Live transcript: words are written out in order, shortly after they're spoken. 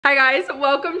Hi guys,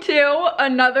 welcome to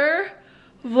another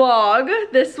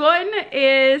vlog. This one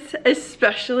is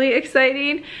especially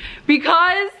exciting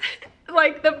because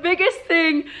like the biggest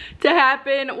thing to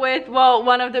happen with, well,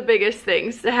 one of the biggest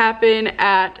things to happen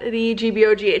at the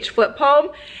GBOGH flip home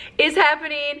is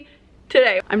happening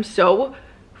today. I'm so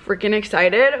freaking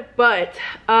excited, but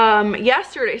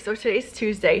yesterday, so today's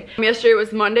Tuesday, yesterday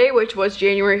was Monday, which was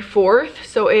January 4th,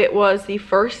 so it was the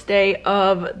first day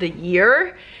of the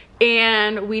year.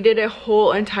 And we did a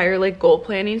whole entire like goal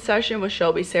planning session with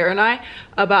Shelby, Sarah, and I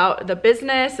about the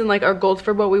business and like our goals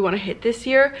for what we want to hit this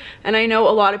year. And I know a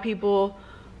lot of people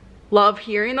love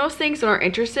hearing those things and are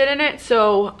interested in it.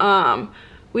 So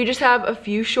we just have a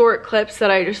few short clips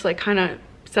that I just like kind of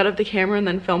set up the camera and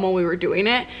then film while we were doing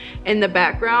it in the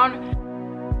background.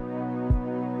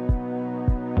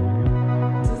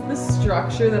 This is the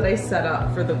structure that I set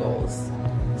up for the goals.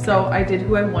 So I did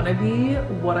who I want to be,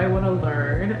 what I want to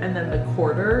learn, and then the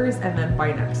quarters, and then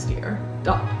by next year.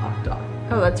 Dot, dot, dot.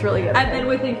 Oh, that's really good. And then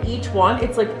within each one,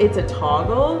 it's like, it's a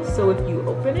toggle. So if you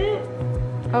open it,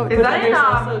 oh, is that in,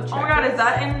 oh my god, is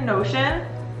that in Notion?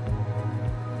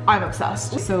 I'm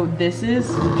obsessed. So this is,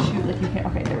 shoot, like you can't,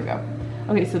 okay, there we go.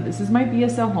 Okay, so this is my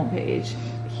BSL homepage.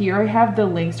 Here I have the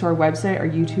links to our website, our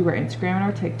YouTube, our Instagram, and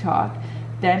our TikTok.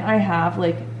 Then I have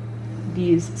like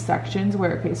these sections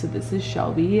where, okay, so this is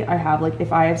Shelby. I have like,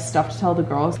 if I have stuff to tell the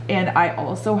girls, and I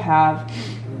also have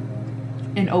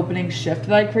an opening shift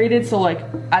that I created. So like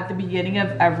at the beginning of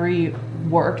every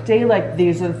work day, like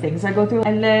these are the things I go through.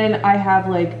 And then I have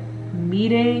like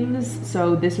meetings.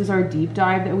 So this was our deep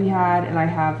dive that we had, and I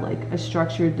have like a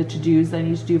structured the to-dos that I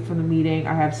need to do from the meeting.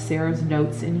 I have Sarah's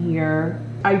notes in here.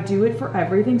 I do it for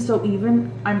everything. So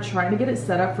even I'm trying to get it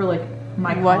set up for like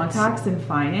my contacts in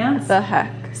finance. The heck?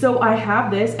 So I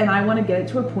have this, and I want to get it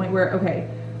to a point where, okay,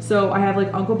 so I have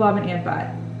like Uncle Bob and Aunt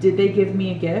Bet. Did they give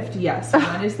me a gift? Yes.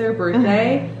 When is their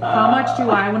birthday? How much do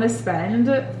I want to spend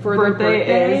for their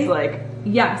birthday? Is like,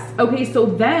 yes. Okay, so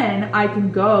then I can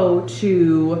go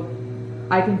to,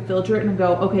 I can filter it and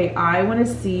go, okay, I want to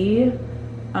see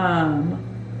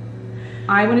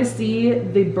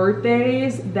the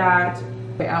birthdays that,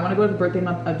 okay, I want to go to the birthday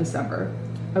month of December.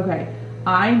 Okay,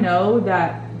 I know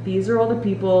that these are all the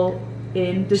people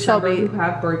in December who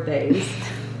have birthdays,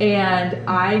 and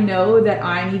I know that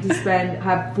I need to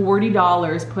have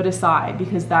 $40 put aside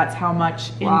because that's how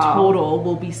much in total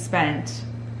will be spent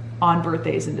on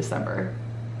birthdays in December.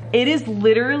 It is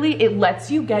literally, it lets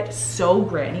you get so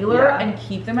granular and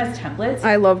keep them as templates.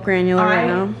 I love granular right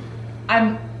now.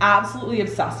 I'm absolutely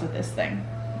obsessed with this thing.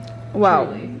 Wow.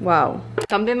 Truly. Wow.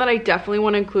 Something that I definitely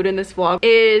want to include in this vlog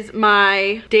is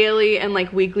my daily and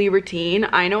like weekly routine.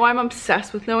 I know I'm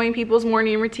obsessed with knowing people's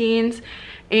morning routines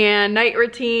and night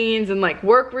routines and like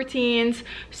work routines.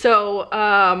 So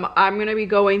I'm gonna be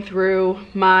going through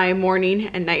my morning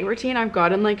and night routine. I've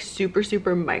gotten like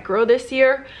super micro this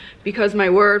year because my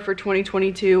word for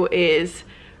 2022 is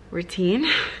routine.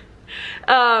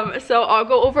 So I'll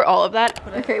go over all of that.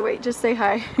 Okay, wait, just say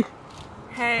hi.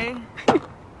 Hey.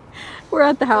 We're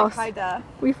at the house. Like, hi, Dad.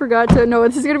 We forgot to know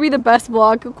this is gonna be the best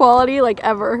vlog quality like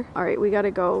ever. All right, we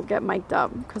gotta go get mic'd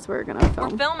up because we're gonna film.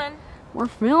 We're filming. We're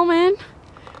filming.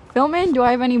 Filming. Do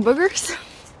I have any boogers?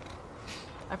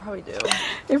 I probably do.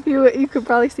 If you could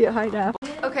probably see it high down.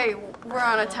 Okay, we're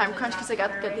on a time crunch because I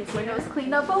got to get these windows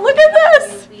cleaned up. But look at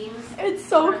this! It's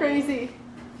so crazy.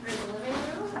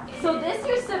 So this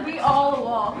used to be all a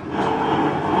wall,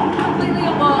 completely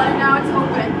a wall, and now it's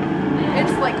open.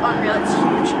 It's like unreal, it's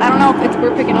huge. I don't know if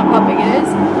we're picking up how big it is.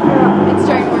 It's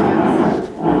ginormous.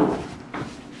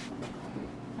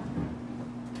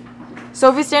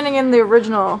 Sophie's standing in the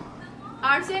original.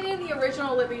 I'm standing in the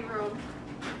original living room.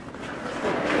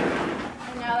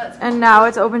 And now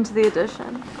it's open to the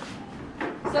addition.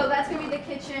 So that's gonna be the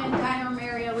kitchen, dining room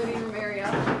area, living room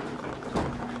area.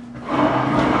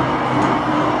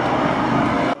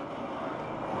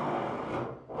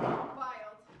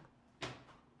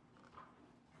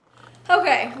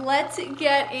 Okay, let's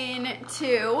get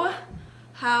into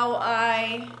how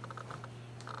I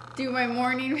do my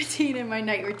morning routine and my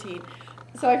night routine.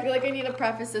 So I feel like I need to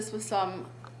preface this with some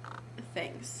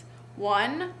things.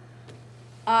 One,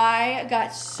 I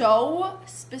got so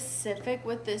specific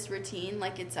with this routine,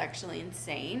 like it's actually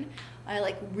insane. I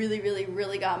like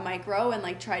really got micro and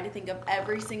like tried to think of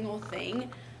every single thing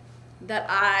that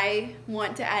I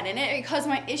want to add in it, because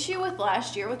my issue with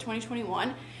last year, with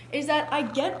 2021, is that I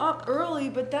get up early,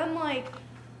 but then like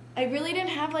I really didn't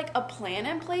have like a plan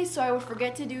in place, so I would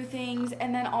forget to do things.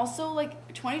 And then also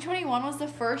like 2021 was the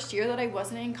first year that I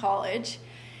wasn't in college,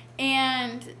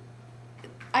 and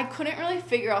I couldn't really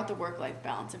figure out the work-life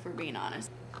balance, if we're being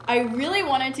honest. I really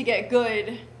wanted to get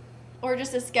good or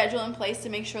just a schedule in place to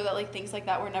make sure that like things like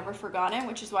that were never forgotten,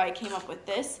 which is why I came up with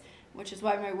this, which is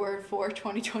why my word for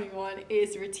 2021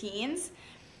 is routines.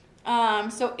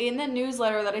 So in the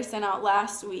newsletter that I sent out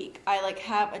last week, I like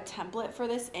have a template for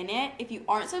this in it. If you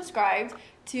aren't subscribed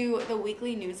to the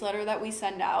weekly newsletter that we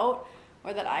send out,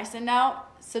 or that I send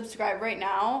out, subscribe right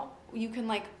now. You can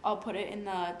like, I'll put it in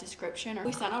the description. Or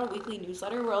we send out a weekly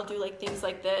newsletter where I'll do like things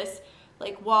like this,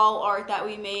 like wall art that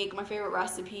we make, my favorite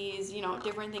recipes, you know,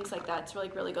 different things like that. It's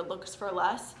like really good looks for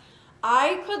less.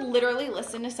 I could literally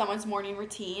listen to someone's morning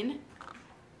routine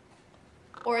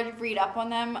or read up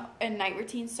on them and night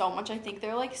routine so much. I think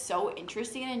they're like so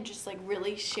interesting and just like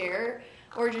really share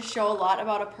or just show a lot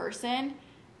about a person.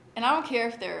 And I don't care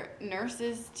if they're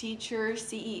nurses, teachers,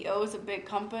 CEOs of big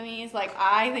companies. Like,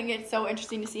 I think it's so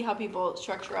interesting to see how people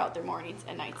structure out their mornings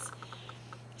and nights.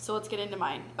 So let's get into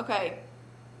mine. Okay,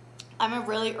 I'm a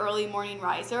really early morning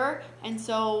riser, and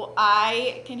so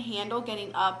I can handle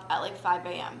getting up at like 5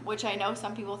 a.m., which I know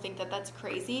some people think that that's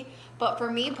crazy. But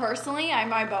for me personally,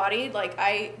 my body, like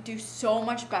I do so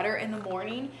much better in the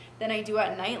morning than I do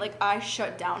at night. Like I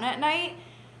shut down at night.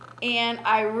 And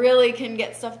I really can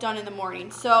get stuff done in the morning.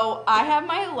 So I have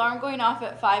my alarm going off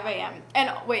at 5 a.m.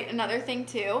 And wait, another thing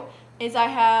too is I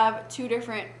have two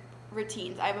different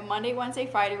routines. I have a Monday, Wednesday,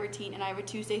 Friday routine, and I have a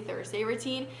Tuesday, Thursday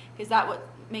routine, because that's what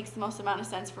makes the most amount of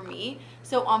sense for me.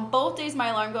 So on both days my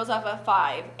alarm goes off at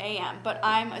 5 a.m. But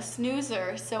I'm a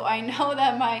snoozer, so I know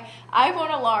that my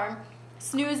iPhone alarm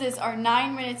snoozes are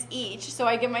 9 minutes each. So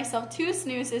I give myself 2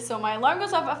 snoozes. So my alarm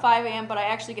goes off at 5 a.m., but I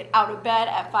actually get out of bed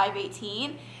at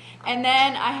 5:18. And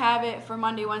then I have it for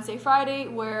Monday, Wednesday, Friday,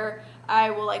 where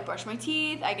I will like brush my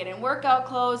teeth, I get in workout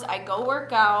clothes, I go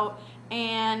work out,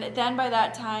 and then by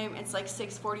that time it's like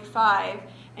 6:45.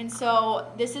 And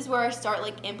so this is where I start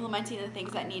like implementing the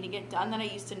things that need to get done that I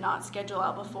used to not schedule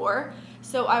out before.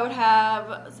 So I would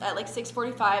have at like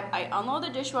 6:45, I unload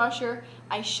the dishwasher,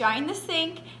 I shine the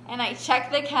sink, and I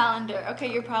check the calendar.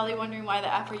 Okay, you're probably wondering why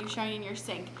the F are you shining your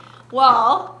sink?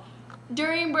 Well,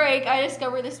 during break, I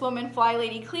discovered this woman, Fly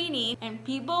Lady Cleaning, and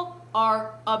people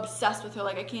are obsessed with her.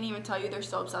 Like, I can't even tell you, they're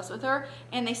so obsessed with her,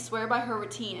 and they swear by her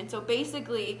routine. And so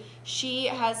basically, she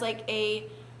has like a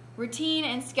routine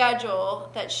and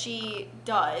schedule that she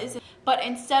does, but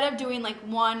instead of doing like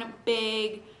one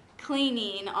big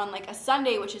cleaning on like a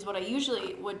Sunday, which is what I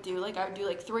usually would do, like I would do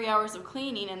like 3 hours of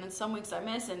cleaning, and then some weeks I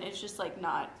miss, and it's just like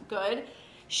not good.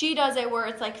 She does it where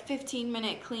it's like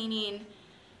 15-minute cleaning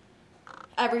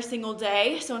every single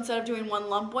day. So instead of doing one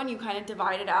lump one, you kind of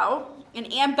divide it out.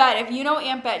 And Aunt Bet, if you know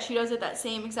Aunt Bet, she does it that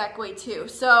same exact way too.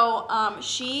 So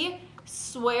she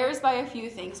swears by a few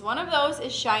things. One of those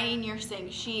is shining your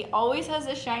sink. She always has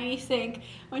a shiny sink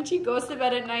when she goes to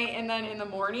bed at night and then in the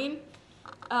morning.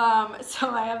 So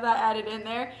I have that added in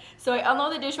there. So I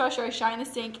unload the dishwasher, I shine the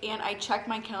sink, and I check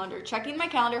my calendar. Checking my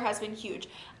calendar has been huge.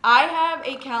 I have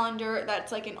a calendar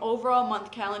that's like an overall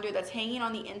month calendar that's hanging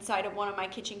on the inside of one of my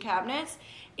kitchen cabinets.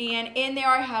 And in there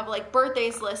I have like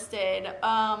birthdays listed.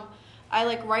 I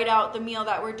like write out the meal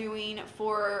that we're doing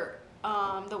for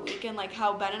the weekend, like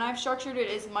how Ben and I have structured it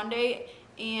is Monday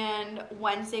and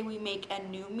Wednesday we make a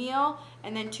new meal,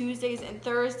 and then Tuesdays and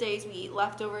Thursdays we eat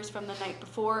leftovers from the night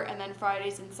before, and then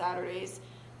Fridays and Saturdays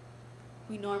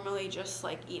we normally just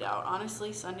like eat out.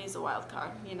 Honestly, Sunday's a wild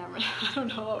card. You never know. I don't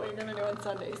know what we're gonna do on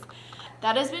Sundays.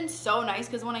 That has been so nice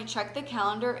because when I check the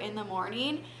calendar in the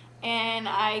morning and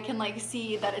I can like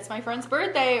see that it's my friend's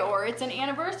birthday or it's an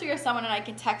anniversary of someone, and I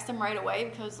can text them right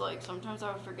away, because like sometimes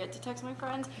I would forget to text my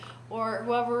friends or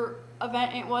whoever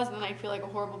event it was, and then I feel like a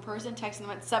horrible person texting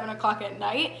them at 7 o'clock at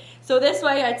night. So this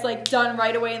way it's like done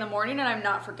right away in the morning and I'm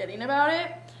not forgetting about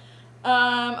it.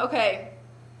 Okay,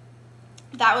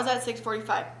 that was at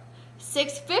 6:45.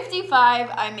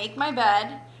 6:55 I make my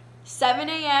bed. 7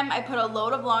 a.m. I put a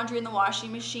load of laundry in the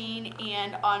washing machine,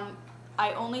 and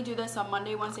I only do this on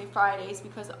Monday, Wednesday, Fridays,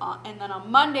 because and then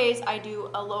on Mondays I do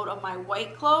a load of my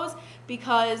white clothes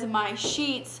because my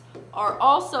sheets are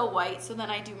also white, so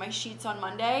then I do my sheets on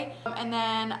Monday. And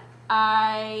then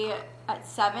at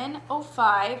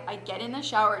 7:05 I get in the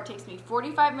shower. It takes me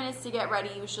 45 minutes to get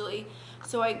ready usually,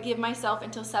 so I give myself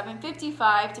until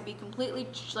 7:55 to be completely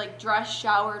like dressed,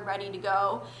 showered, ready to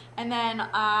go. And then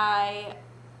I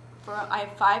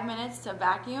have 5 minutes to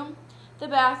vacuum the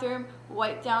bathroom,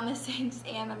 wipe down the sinks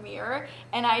and the mirror,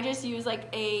 and I just use like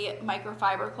a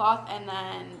microfiber cloth and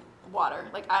then water.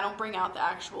 Like I don't bring out the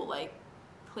actual like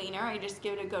cleaner, I just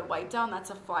give it a good wipe down.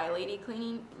 That's a Fly Lady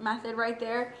cleaning method right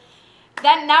there.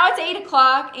 Then now it's 8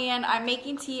 o'clock and I'm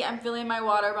making tea, I'm filling my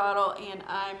water bottle, and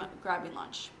I'm grabbing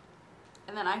lunch.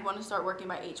 And then I want to start working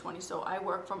by 8:20, so I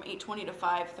work from 8:20 to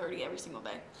 5:30 every single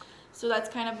day. So that's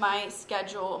kind of my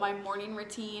schedule, my morning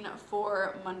routine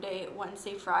for Monday,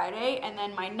 Wednesday, Friday. And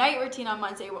then my night routine on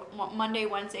Monday,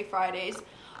 Wednesday, Fridays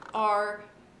are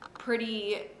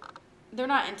pretty, they're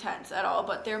not intense at all,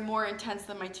 but they're more intense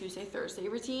than my Tuesday, Thursday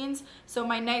routines. So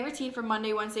my night routine for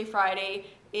Monday, Wednesday, Friday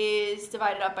is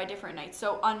divided up by different nights.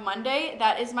 So on Monday,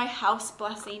 that is my house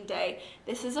blessing day.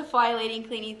 This is a fly lady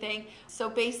cleaning thing. So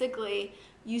basically,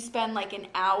 you spend like an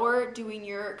hour doing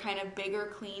your kind of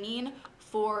bigger cleaning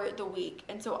for the week.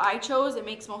 And so I chose, it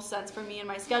makes most sense for me and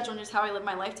my schedule and just how I live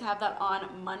my life, to have that on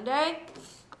Monday.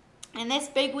 And this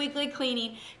big weekly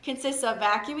cleaning consists of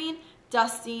vacuuming,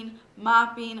 dusting,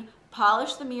 mopping,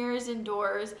 polish the mirrors and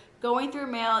doors, going through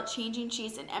mail, changing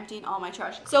sheets, and emptying all my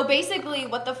trash. So basically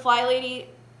what the Fly Lady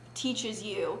teaches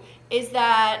you is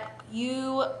that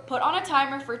you put on a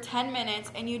timer for 10 minutes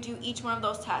and you do each one of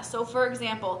those tasks. So for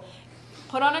example,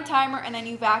 put on a timer and then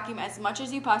you vacuum as much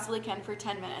as you possibly can for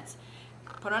 10 minutes.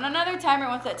 Put on another timer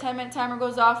once that 10-minute timer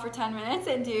goes off for 10 minutes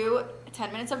and do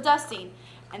 10 minutes of dusting.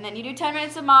 And then you do 10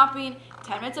 minutes of mopping,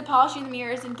 10 minutes of polishing the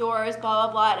mirrors and doors, blah,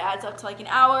 blah, blah. It adds up to like an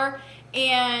hour.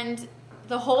 And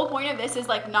the whole point of this is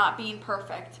like not being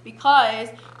perfect, because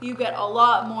you get a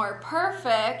lot more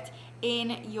perfect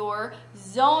in your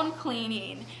zone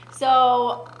cleaning.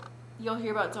 So you'll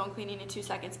hear about zone cleaning in 2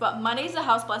 seconds. But Monday's the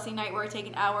house blessing night where I take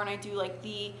an hour and I do like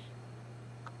the,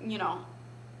 you know,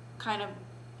 kind of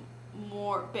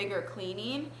more bigger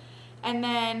cleaning. And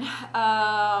then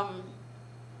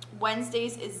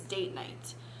Wednesdays is date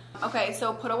night. Okay,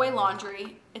 so put away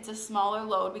laundry. It's a smaller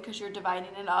load because you're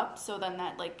dividing it up. So then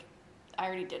that, like, I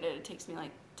already did it. It takes me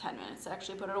like 10 minutes to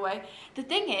actually put it away. The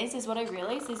thing is what I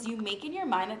realized is you make in your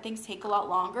mind that things take a lot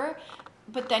longer,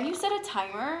 but then you set a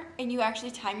timer and you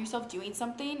actually time yourself doing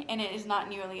something and it is not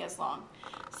nearly as long.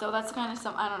 So that's kind of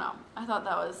some, I don't know. I thought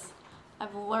that was,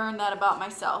 I've learned that about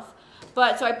myself.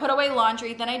 But so I put away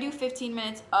laundry, then I do 15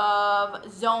 minutes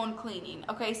of zone cleaning.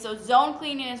 Okay, so zone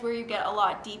cleaning is where you get a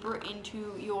lot deeper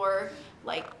into your,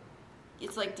 like,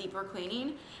 it's like deeper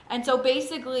cleaning. And so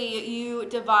basically you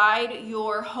divide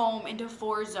your home into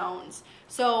 4 zones.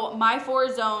 So my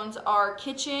 4 zones are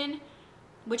kitchen,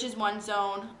 which is one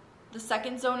zone. The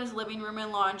second zone is living room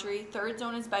and laundry. Third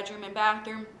zone is bedroom and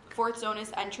bathroom. Fourth zone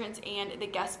is entrance and the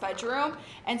guest bedroom.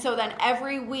 And so then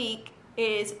every week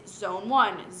is zone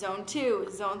 1, zone 2,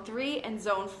 zone 3, and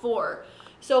zone 4.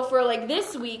 So for like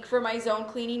this week, for my zone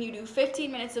cleaning, you do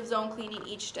 15 minutes of zone cleaning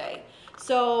each day.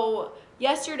 So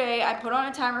yesterday I put on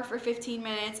a timer for 15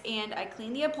 minutes and I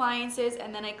cleaned the appliances,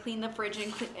 and then I cleaned the fridge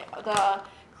and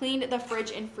cleaned the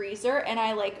fridge and freezer, and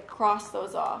I like crossed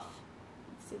those off.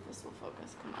 Let's see if this will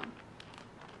focus.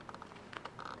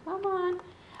 Come on.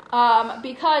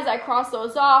 Because I crossed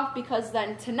those off, because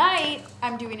then tonight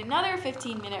I'm doing another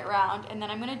 15-minute round, and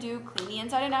then I'm going to do clean the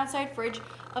inside and outside fridge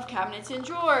of cabinets and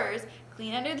drawers,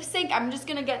 clean under the sink. I'm just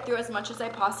going to get through as much as I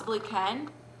possibly can.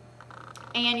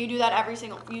 And you do that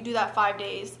you do that 5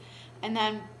 days. And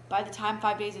then by the time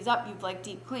 5 days is up, you've like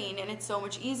deep cleaned, and it's so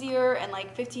much easier. And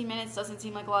like 15 minutes doesn't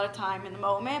seem like a lot of time in the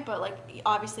moment, but like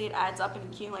obviously it adds up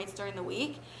and accumulates during the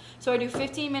week. So I do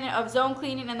 15 minutes of zone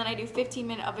cleaning, and then I do 15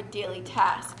 minutes of a daily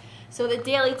task. So the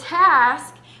daily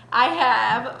task I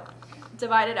have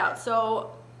divided out.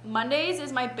 So Mondays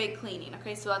is my big cleaning.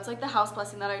 Okay, so that's like the house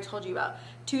blessing that I told you about.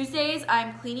 Tuesdays,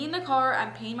 I'm cleaning the car,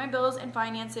 I'm paying my bills and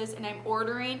finances, and I'm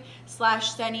ordering /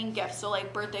 sending gifts. So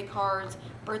like birthday cards,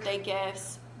 birthday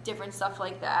gifts, different stuff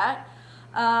like that.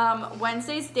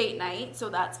 Wednesday's date night. So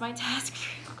that's my task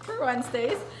for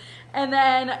Wednesdays. And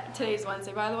then today's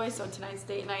Wednesday, by the way, so tonight's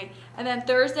date night. And then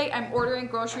Thursday, I'm ordering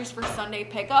groceries for Sunday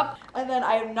pickup. And then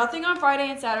I have nothing on Friday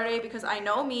and Saturday, because I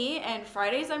know me, and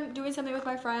Fridays I'm doing something with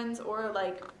my friends, or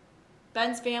like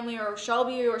Ben's family, or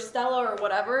Shelby, or Stella, or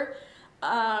whatever.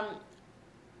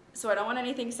 So I don't want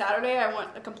anything Saturday. I want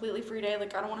a completely free day.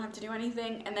 Like, I don't want to have to do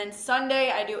anything. And then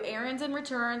Sunday, I do errands and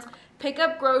returns, pick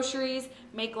up groceries,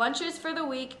 make lunches for the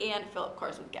week, and fill up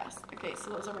cars with gas. Okay, so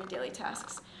those are my daily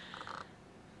tasks.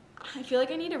 I feel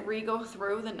like I need to re-go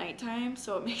through the nighttime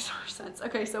so it makes more sense.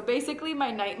 Okay, so basically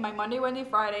my Monday, Wednesday,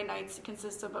 Friday nights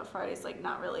consist of, but Fridays like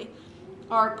not really,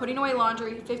 are putting away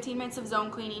laundry, 15 minutes of zone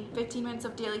cleaning, 15 minutes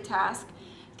of daily task.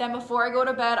 Then before I go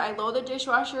to bed, I load the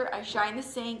dishwasher, I shine the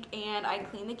sink, and I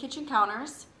clean the kitchen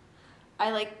counters. I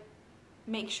like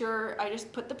make sure I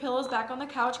just put the pillows back on the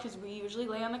couch, because we usually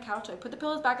lay on the couch. I put the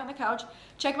pillows back on the couch,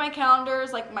 check my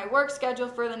calendars, like my work schedule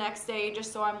for the next day,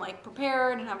 just so I'm like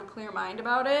prepared and have a clear mind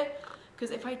about it.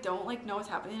 Because if I don't like know what's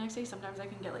happening the next day, sometimes I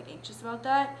can get like anxious about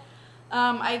that.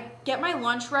 I get my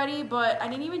lunch ready, but I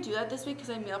didn't even do that this week because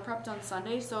I meal prepped on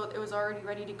Sunday, so it was already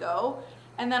ready to go.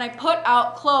 And then I put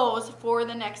out clothes for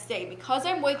the next day. Because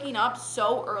I'm waking up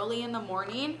so early in the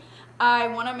morning, I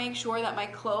want to make sure that my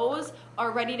clothes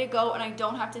are ready to go and I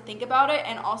don't have to think about it.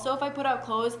 And also if I put out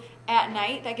clothes at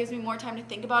night, that gives me more time to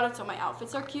think about it, so my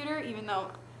outfits are cuter, even though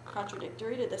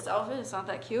contradictory to this outfit, it's not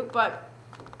that cute. But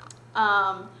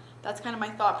that's kind of my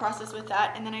thought process with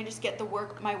that. And then I just get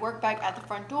my work bag at the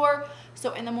front door,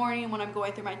 so in the morning when I'm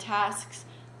going through my tasks,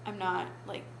 I'm not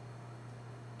like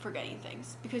forgetting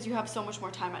things, because you have so much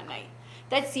more time at night.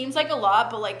 That seems like a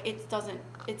lot, but like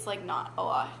it's like not a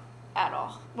lot at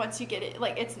all once you get it.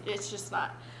 Like it's just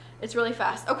not. It's really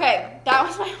fast. Okay, that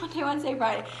was my Monday, Wednesday,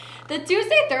 Friday. The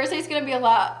Tuesday, Thursday is gonna be a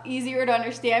lot easier to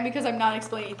understand because I'm not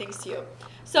explaining things to you.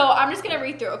 So I'm just gonna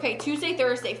read through. Okay, Tuesday,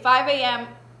 Thursday, 5 a.m.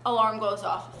 alarm goes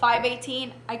off.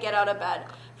 5:18, I get out of bed.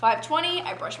 5:20,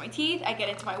 I brush my teeth, I get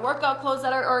into my workout clothes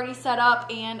that are already set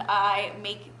up, and I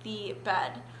make the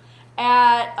bed.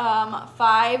 At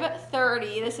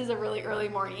 5:30, this is a really early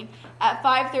morning, at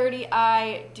 5:30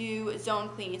 I do zone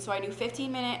clean. So I do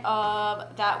 15-minute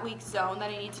of that week's zone that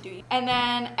I need to do. And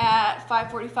then at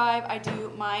 5:45 I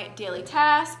do my daily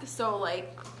task. So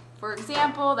like, for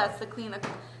example, that's the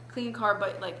clean car,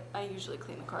 but like I usually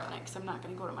clean the car at night because I'm not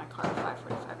going to go to my car at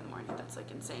 5:45 in the morning. That's like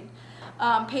insane.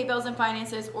 Pay bills and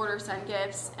finances, order, send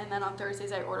gifts, and then on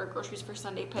Thursdays I order groceries for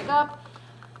Sunday pickup.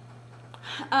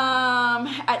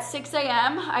 At 6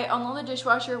 a.m. I unload the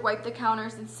dishwasher, wipe the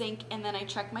counters and sink, and then I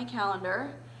check my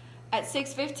calendar. At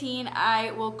 6:15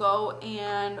 I will go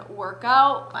and work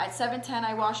out. At 7:10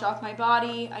 I wash off my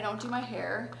body. I don't do my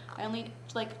hair.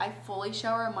 I fully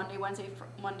shower Monday,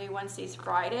 Wednesdays,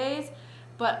 Fridays,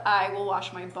 but I will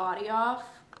wash my body off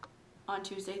on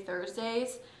Tuesday,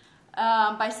 Thursdays.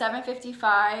 By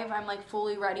 7:55 I'm like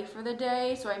fully ready for the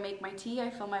day, so I make my tea, I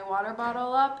fill my water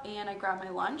bottle up, and I grab my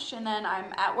lunch, and then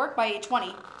I'm at work by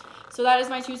 8:20. So that is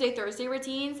my Tuesday, Thursday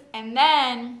routines. And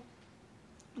then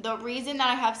the reason that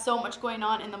I have so much going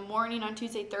on in the morning on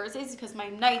Tuesday, Thursdays is because my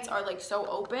nights are like so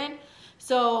open.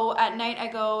 So at night I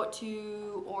go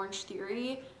to Orange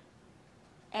Theory,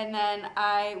 and then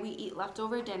we eat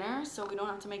leftover dinner, so we don't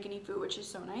have to make any food, which is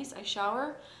so nice. I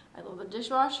shower, I load the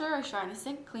dishwasher, I shower in the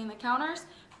sink, clean the counters,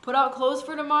 put out clothes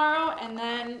for tomorrow, and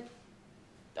then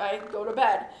I go to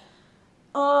bed.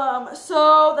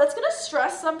 So that's gonna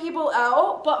stress some people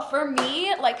out, but for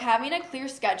me, like having a clear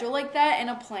schedule like that and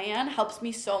a plan helps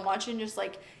me so much and just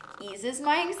like eases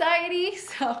my anxiety.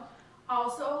 So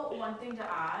also, one thing to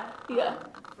add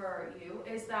for you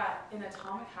is that in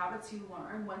Atomic Habits you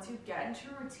learn, once you get into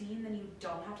a routine, then you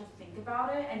don't have to think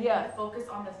about it, and you can focus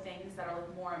on the things that are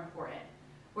like more important,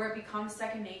 where it becomes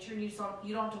second nature, and you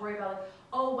don't have to worry about like,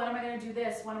 oh, when am I going to do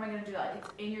this? When am I going to do that? It's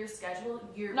in your schedule.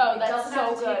 It doesn't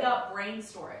have to take up brain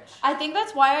storage. I think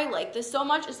that's why I like this so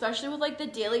much, especially with like the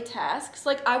daily tasks.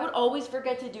 Like I would always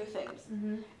forget to do things.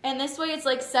 And this way it's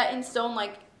like set in stone,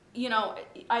 like, you know,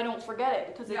 I don't forget it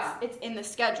because it's in the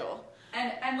schedule.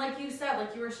 And like you said,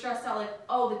 like you were stressed out, like,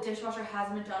 oh, the dishwasher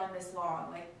hasn't been done in this long.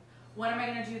 Like, when am I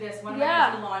going to do this? When am I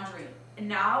going to do laundry? And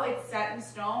now it's set in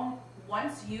stone.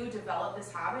 Once you develop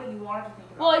this habit, you won't have to think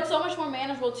about it. Well, it's so much more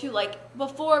manageable too. Like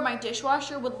before, my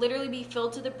dishwasher would literally be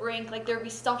filled to the brink. Like there'd be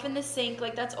stuff in the sink.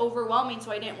 Like that's overwhelming,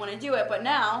 so I didn't want to do it. But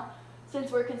now,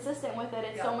 since we're consistent with it,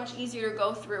 it's so much easier to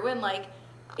go through, and like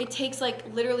it takes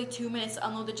like literally 2 minutes to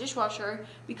unload the dishwasher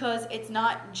because it's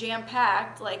not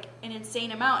jam-packed like an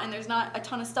insane amount, and there's not a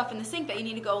ton of stuff in the sink that you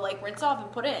need to go like rinse off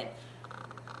and put in.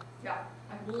 Yeah.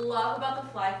 I love about the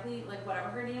fly clean, like whatever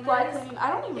her name fly is. cleaning. I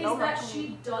don't even know that her she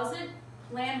name. doesn't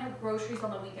plan her groceries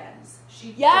on the weekends.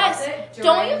 She yes. does it during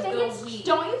Don't you think the week.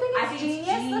 Don't you think it's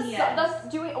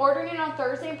genius? Ordering it on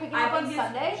Thursday and picking it up on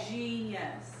Sunday?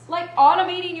 Genius. Like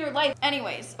automating your life.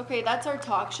 Anyways, okay, that's our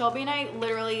talk. Shelby and I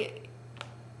literally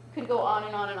could go on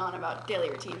and on and on about daily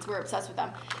routines. We're obsessed with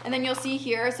them. And then you'll see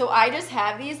here, so I just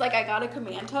have these, like I got a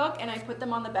command hook and I put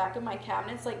them on the back of my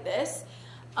cabinets like this.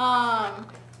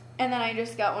 And then I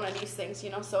just got one of these things,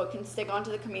 you know, so it can stick onto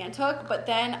the command hook. But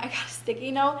then I got a sticky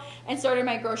note and started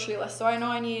my grocery list. So I know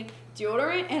I need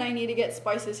deodorant and I need to get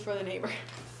spices for the neighbor.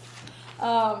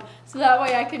 So that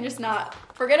way I can just not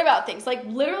forget about things. Like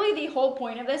literally the whole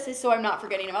point of this is so I'm not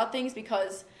forgetting about things,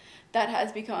 because that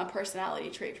has become a personality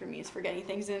trait for me, is forgetting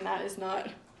things, and that is not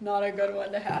a good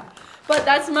one to have. But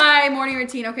that's my morning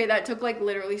routine. Okay, that took like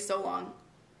literally so long.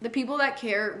 The people that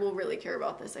care will really care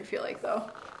about this, I feel like, though.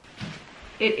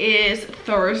 It is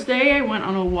Thursday. I went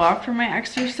on a walk for my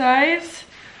exercise.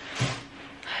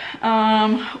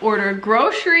 Ordered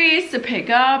groceries to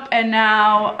pick up, and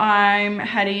now I'm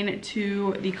heading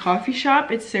to the coffee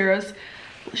shop. It's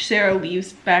Sarah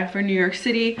leaves back for New York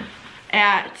City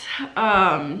at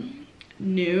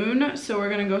noon, so we're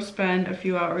gonna go spend a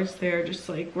few hours there just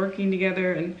like working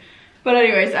together and But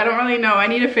anyways, I don't really know. I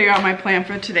need to figure out my plan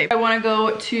for today. I want to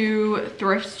go to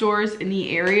thrift stores in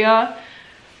the area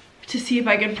to see if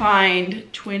I can find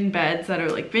twin beds that are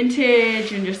like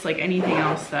vintage and just like anything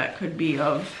else that could be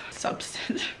of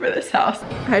substance for this house.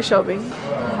 Hi, Shelby.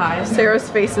 Hi. Sarah's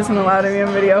face isn't allowed to be in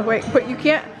video. Wait, but you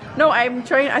can't. No, I'm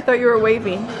trying. I thought you were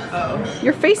waving. Oh.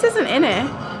 Your face isn't in it.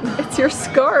 It's your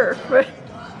scarf.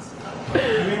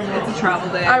 It's a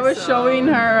travel day. I was showing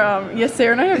her, yes,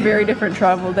 Sarah and I have very different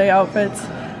travel day outfits.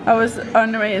 I was,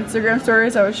 on my Instagram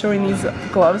stories, I was showing these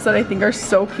gloves that I think are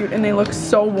so cute and they look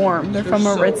so warm. They're from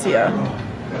Aritzia.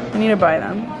 I need to buy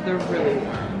them. They're really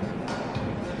warm.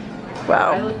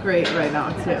 Wow. I look great right now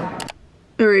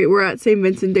too. Alright, we're at St.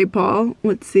 Vincent de Paul.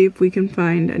 Let's see if we can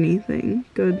find anything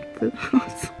good for the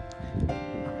house.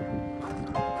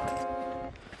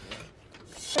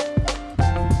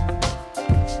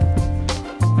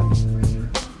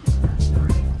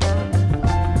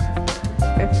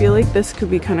 I feel like this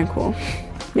could be kind of cool.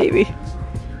 Maybe.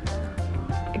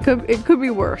 It could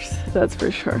be worse, that's for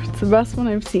sure. It's the best one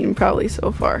I've seen probably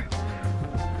so far.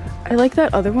 I like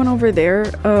that other one over there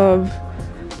of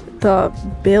the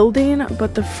building,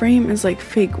 but the frame is like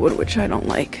fake wood, which I don't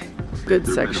like. Good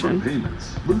section.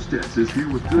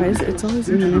 Why is it? It's always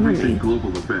in the me.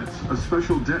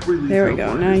 There we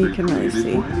go. Now you can really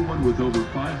see.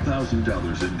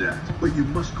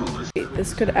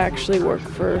 This could actually work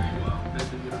for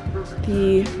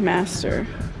the master.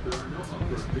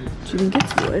 Do you think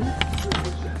it's wood?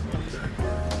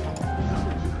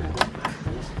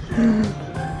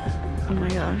 Oh my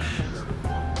gosh.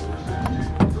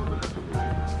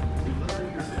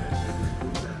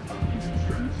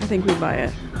 I think we buy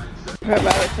it. For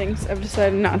other things, I've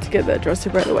decided not to get that dresser,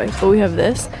 by the way. But we have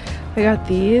this. I got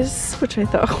these, which I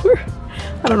thought were,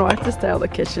 I don't know, I have to style the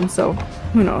kitchen, so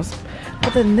who knows.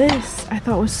 But then this, I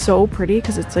thought was so pretty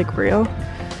because it's like real.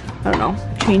 I don't know,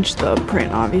 changed the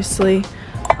print, obviously.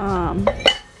 And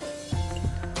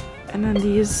then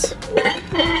these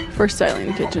for styling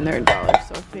the kitchen, they're $1,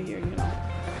 so I figure, you know,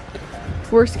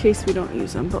 worst case we don't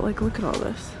use them, but like look at all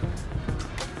this.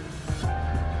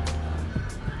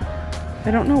 I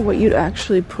don't know what you'd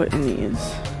actually put in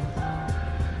these,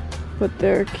 but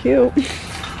they're cute.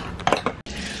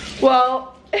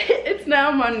 Well, it's now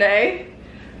Monday.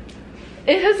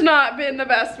 It has not been the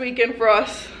best weekend for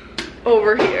us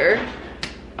over here.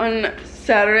 On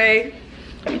Saturday,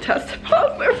 we tested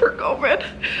positive for COVID,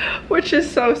 which is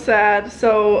so sad.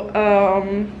 So,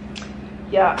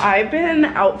 yeah, I've been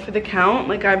out for the count.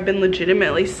 Like, I've been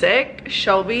legitimately sick.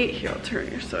 Shelby, here, I'll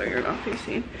turn you so you're not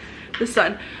facing the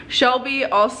sun. Shelby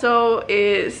also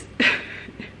is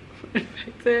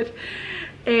infected,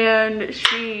 and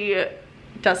she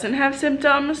doesn't have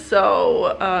symptoms,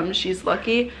 so she's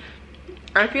lucky.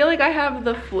 I feel like I have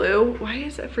the flu. Why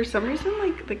is it? For some reason,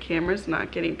 like, the camera's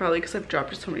not getting, probably because I've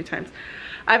dropped it so many times.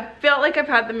 I felt like I've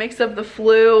had the mix of the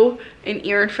flu and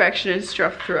ear infection and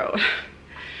strep throat.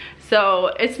 So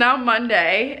it's now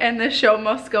Monday and the show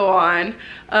must go on.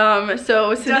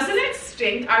 So since doesn't it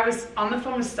stink? I was on the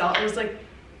phone with Stella. It was like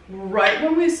right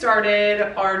when we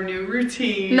started our new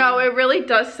routine. No, it really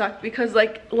does suck because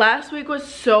like last week was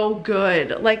so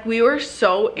good. Like we were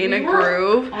so in a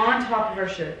groove. On top of our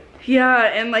shit. Yeah,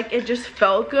 and like it just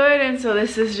felt good, and so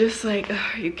this is just like, ugh,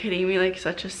 are you kidding me, like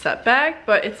such a setback,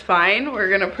 but it's fine. We're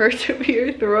gonna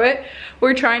persevere through it.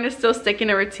 We're trying to still stick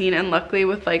in a routine, and luckily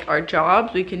with like our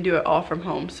jobs we can do it all from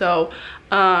home. So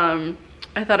I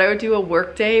thought I would do a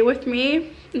work day with me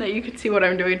that you could see what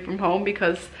I'm doing from home,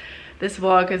 because this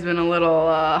vlog has been a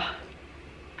little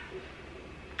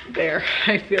bare,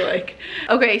 I feel like.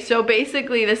 Okay, so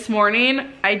basically this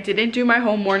morning I didn't do my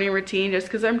whole morning routine just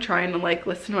because I'm trying to like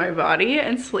listen to my body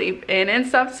and sleep in and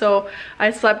stuff. So I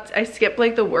skipped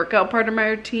like the workout part of my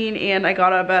routine, and I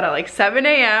got out of bed at like 7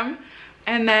 a.m.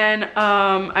 and then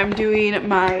I'm doing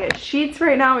my sheets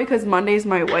right now because Monday's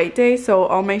my white day, so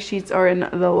all my sheets are in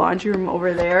the laundry room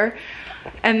over there.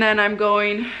 And then I'm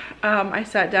going, I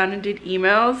sat down and did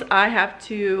emails. I have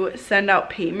to send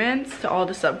out payments to all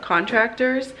the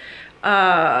subcontractors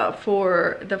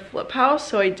for the flip house,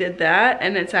 so I did that,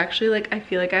 and it's actually like, I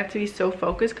feel like I have to be so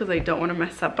focused because I don't want to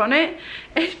mess up on it.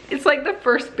 It's like the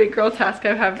first big girl task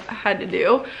I've had to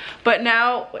do. But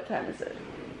now, what time is it?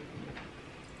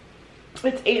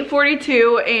 It's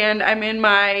 8:42 and I'm in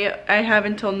I have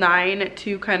until 9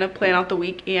 to kind of plan out the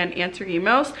week and answer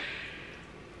emails,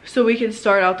 so we can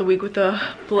start out the week with a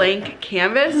blank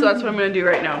canvas. So that's what I'm gonna do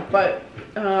right now. But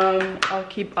I'll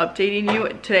keep updating you.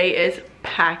 Today is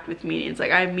packed with meetings.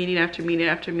 Like I have meeting after meeting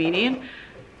after meeting.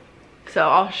 So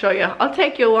I'll show you. I'll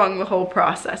take you along the whole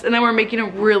process. And then we're making a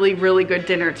really, really good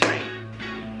dinner tonight.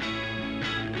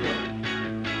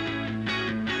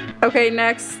 Okay,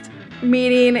 next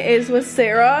meeting is with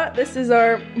Sarah. This is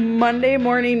our Monday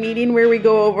morning meeting where we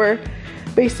go over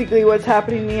basically what's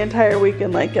happening the entire week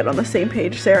and like get on the same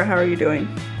page. Sarah, how are you doing?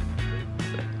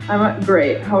 I'm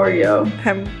great. How are you?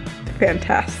 I'm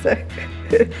fantastic.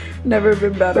 Never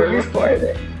been better before.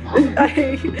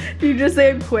 You just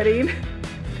say I'm quitting?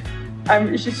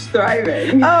 I'm just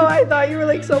thriving. Oh, I thought you were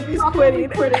like, Sophie's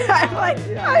quitting. I'm like,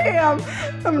 yeah. I am.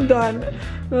 I'm done.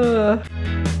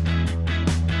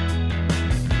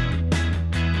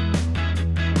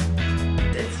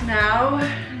 It's now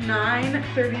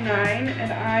 9:39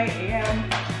 and I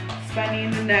am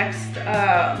spending the next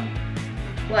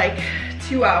like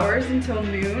 2 hours until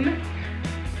noon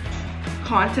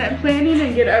content planning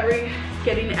and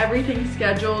getting everything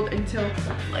scheduled until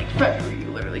like February.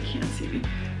 You literally can't see me.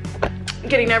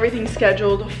 Getting everything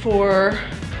scheduled for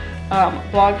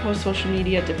blog posts, social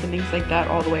media, different things like that,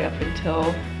 all the way up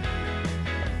until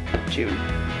June.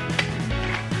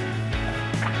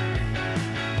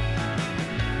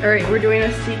 All right, we're doing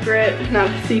a secret, not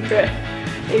a secret,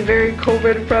 a very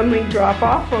COVID-friendly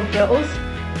drop-off of bills.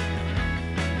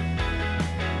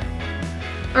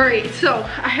 All right, so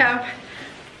I have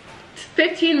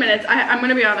 15 minutes. I'm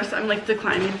gonna be honest, I'm like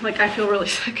declining, like I feel really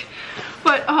sick.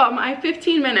 But I have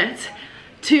 15 minutes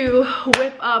to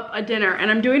whip up a dinner, and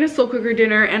I'm doing a slow cooker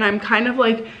dinner, and I'm kind of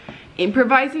like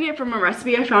improvising it from a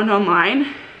recipe I found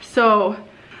online. So,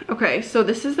 okay, so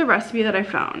this is the recipe that I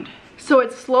found. So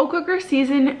it's slow cooker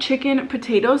seasoned chicken,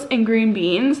 potatoes, and green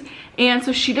beans. And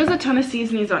so she does a ton of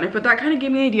seasonings on it, but that kind of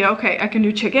gave me the idea, okay, I can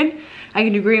do chicken, I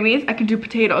can do green beans, I can do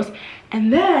potatoes.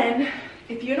 And then,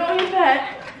 if you know Aunt Bet,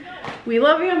 we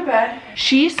love Aunt Bet.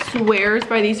 She swears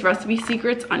by these recipe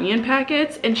secrets onion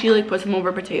packets, and she like puts them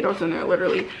over potatoes, and they're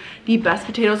literally the best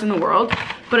potatoes in the world.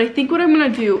 But I think what I'm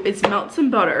gonna do is melt some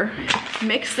butter,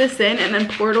 mix this in, and then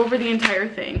pour it over the entire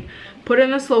thing. Put it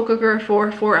in the slow cooker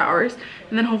for 4 hours,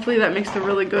 and then hopefully that makes a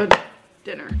really good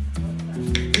dinner.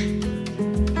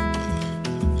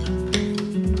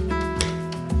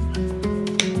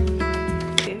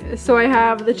 So I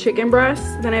have the chicken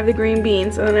breasts, then I have the green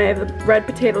beans, and then I have the red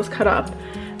potatoes cut up.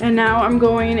 And now I'm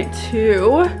going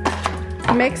to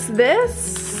mix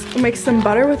this, mix some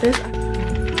butter with this.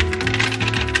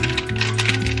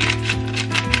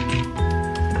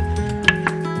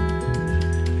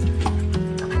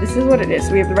 This is what it is.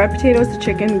 So we have the red potatoes, the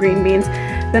chicken, green beans.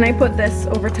 Then I put this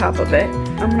over top of it.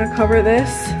 I'm gonna cover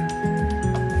this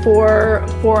for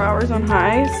 4 hours on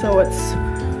high. So it's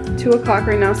 2 o'clock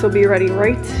right now, so it'll be ready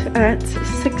right at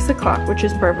 6 o'clock, which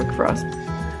is perfect for us.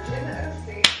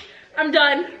 I'm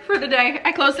done for the day.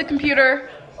 I closed the computer.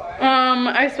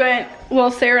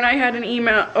 Sarah and I had an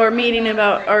meeting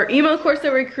about our email course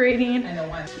that we're creating.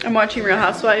 I'm watching Real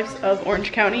Housewives of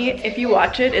Orange County. If you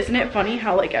watch it, isn't it funny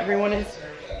how like everyone is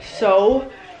so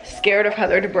scared of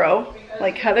Heather Dubrow?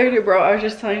 Like Heather Dubrow, I was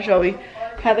just telling Shelby,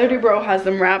 Heather Dubrow has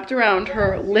them wrapped around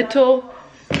her little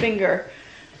finger.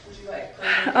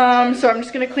 So I'm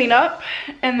just gonna clean up,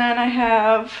 and then I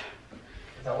have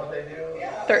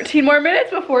 13 more minutes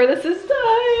before this is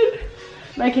done.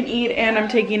 And I can eat, and I'm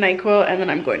taking NyQuil, and then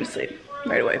I'm going to sleep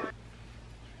right away.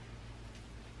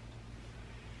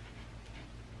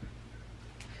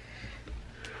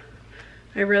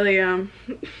 I really I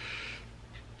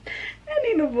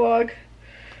need a vlog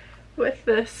with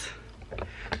this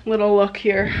little look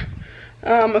here.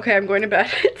 Okay, I'm going to bed.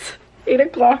 It's 8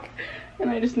 o'clock. And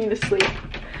I just need to sleep.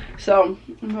 So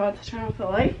I'm about to turn off the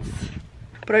lights.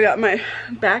 But I got my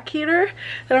back heater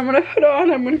that I'm gonna put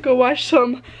on. I'm gonna go watch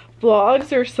some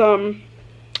vlogs or some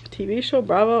TV show,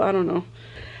 Bravo, I don't know.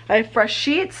 I have fresh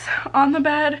sheets on the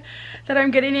bed that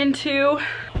I'm getting into.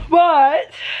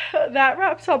 But that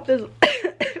wraps up this,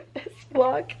 this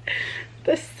vlog,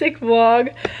 this sick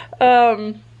vlog.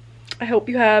 I hope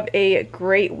you have a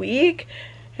great week.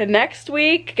 And next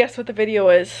week, guess what the video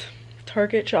is?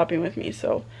 Target shopping with me.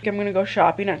 So I'm gonna go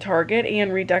shopping at Target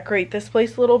and redecorate this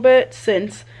place a little bit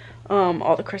since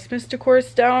all the Christmas decor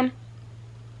is down.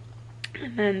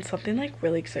 And then something like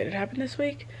really excited happened this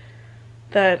week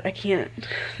that I can't,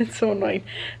 it's so annoying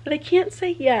that I can't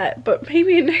say yet, but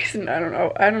maybe next, I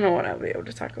don't know when I'll be able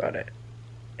to talk about it,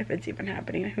 if it's even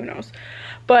happening, who knows.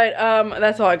 But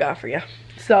that's all I got for you.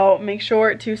 So make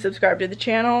sure to subscribe to the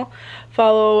channel.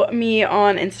 Follow me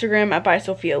on Instagram at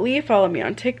Sophia Lee. Follow me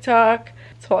on TikTok.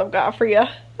 That's all I've got for you.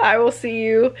 I will see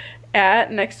you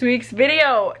at next week's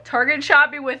video. Target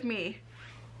shopping with me.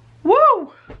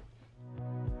 Woo!